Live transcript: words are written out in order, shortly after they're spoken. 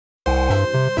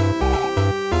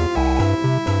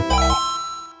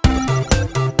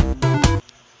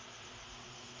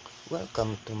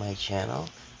Welcome to my channel.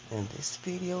 In this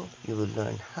video, you will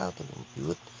learn how to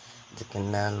compute the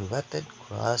canal wetted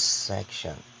cross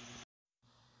section.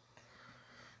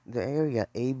 The area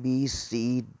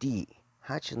ABCD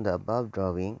hatched in the above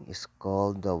drawing is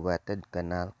called the wetted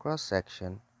canal cross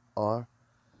section or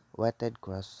wetted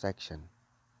cross section.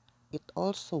 It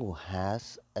also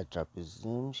has a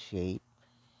trapezium shape,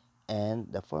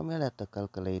 and the formula to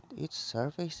calculate its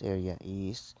surface area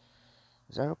is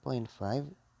 0.5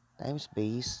 times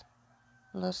base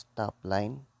plus top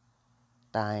line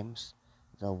times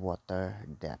the water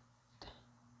depth.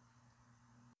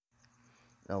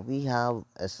 Now we have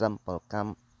a sample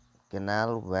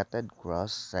canal wetted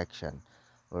cross section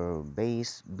where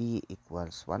base B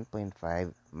equals 1.5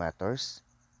 meters,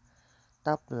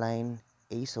 top line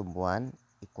A sub 1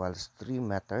 equals 3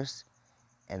 meters,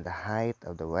 and the height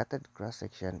of the wetted cross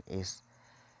section is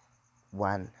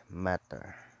 1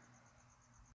 meter.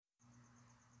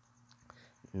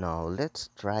 Now let's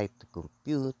try to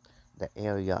compute the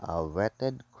area of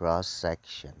wetted cross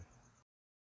section.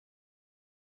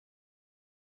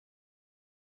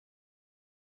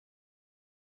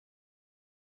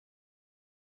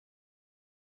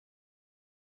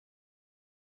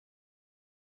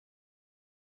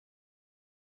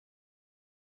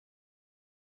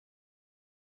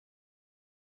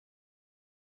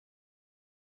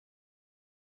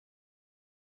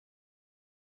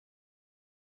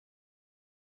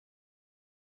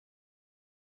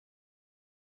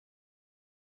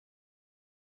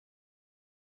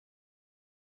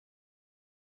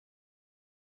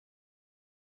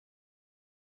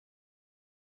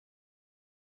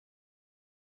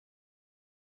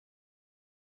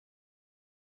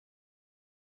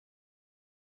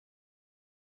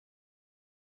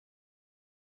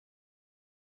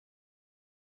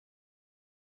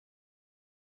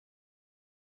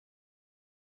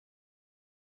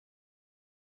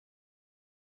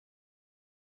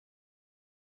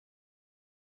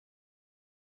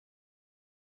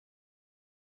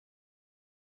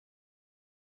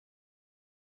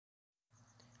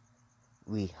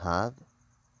 We have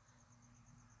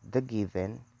the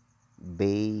given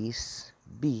base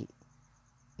B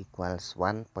equals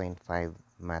 1.5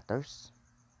 meters,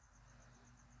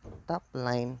 top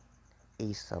line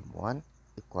A sub 1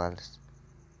 equals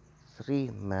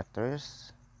 3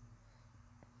 meters,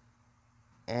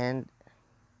 and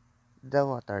the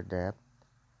water depth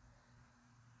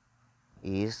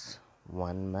is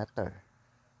 1 meter.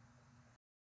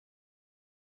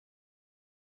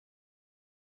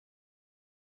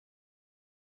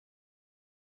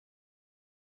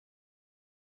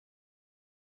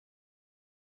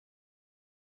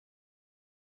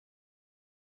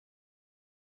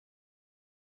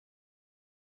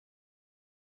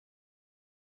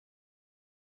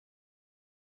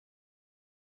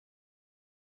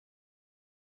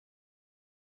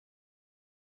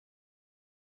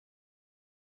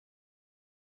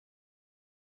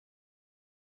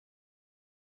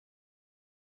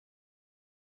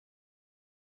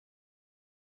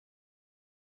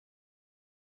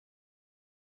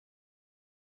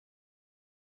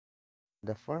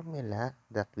 The formula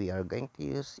that we are going to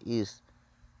use is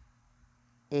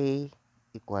A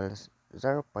equals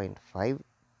 0.5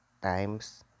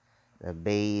 times the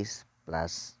base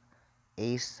plus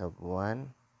A sub 1,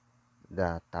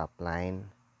 the top line,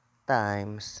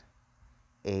 times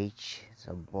H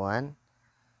sub 1,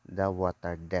 the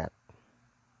water depth,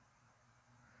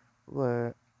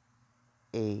 where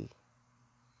A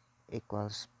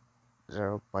equals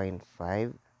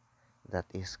 0.5, that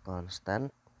is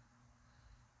constant,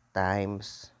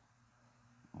 times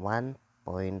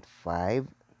 1.5,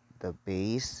 the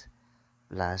base,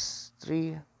 plus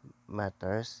 3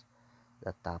 meters,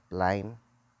 the top line,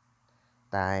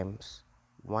 times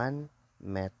 1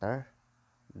 meter,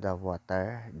 the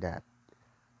water depth.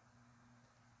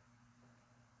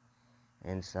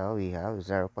 And so we have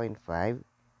 0.5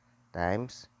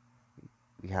 times,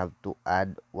 we have to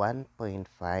add 1.5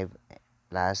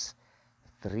 plus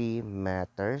 3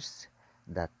 meters,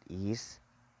 that is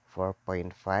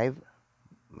 4.5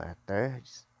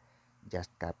 meters, just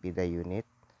copy the unit,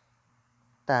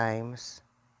 times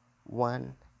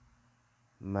 1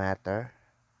 meter,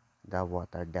 the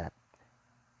water depth.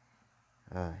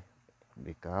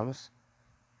 Becomes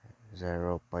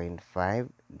 0.5,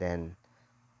 then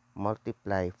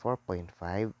multiply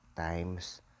 4.5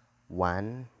 times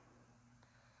 1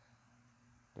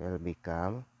 will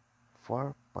become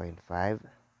 4.5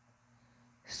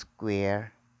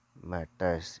 square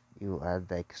meters. You add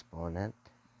the exponent,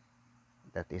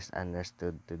 that is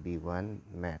understood to be 1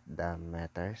 the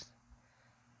meters,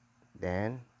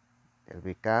 then it will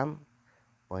become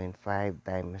 1.5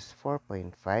 times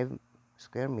 4.5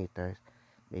 square meters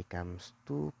becomes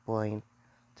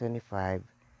 2.25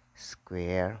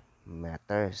 square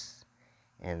meters.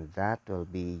 And that will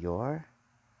be your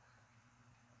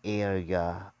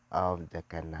area of the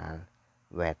canal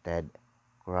wetted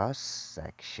cross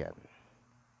section.